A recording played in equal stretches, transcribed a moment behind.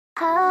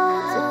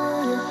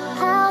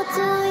How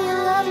do you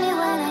love me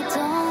when I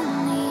don't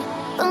need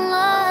the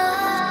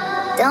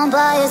love? Don't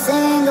buy a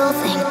single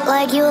thing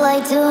like you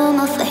like to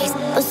my face,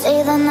 or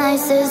say the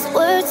nicest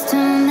words to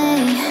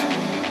me.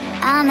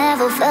 I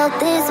never felt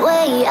this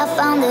way. I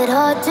found it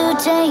hard to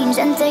change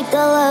and take the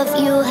love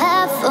you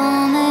have for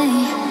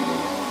me.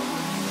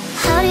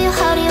 How do you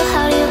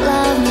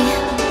love me?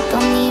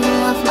 Don't even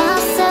love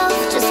myself.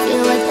 Just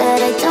feel like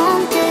that I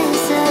don't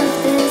deserve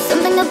this.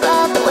 Something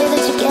about the way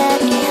that you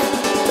get me.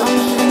 Don't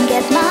even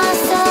get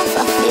myself.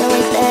 I feel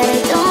like that I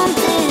don't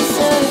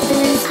deserve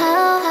this.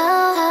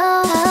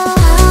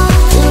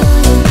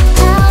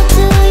 How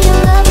do you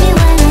love me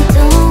when I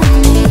don't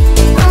need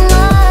the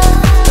love?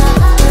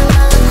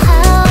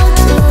 How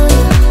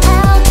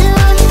do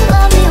you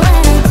love me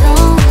when I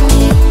don't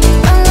need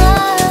the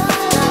love?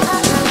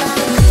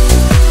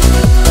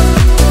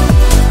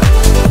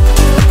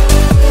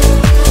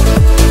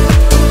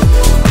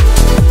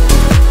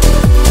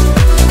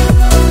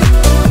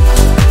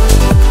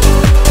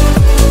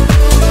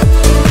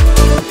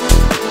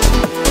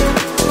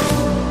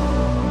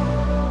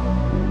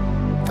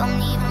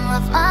 Don't even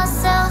love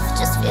myself,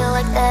 just feel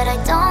like that I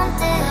don't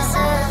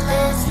deserve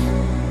this.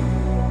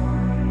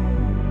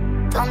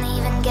 Don't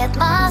even get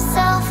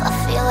myself, I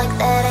feel like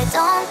that I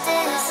don't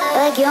deserve.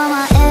 Like you're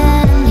my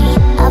enemy.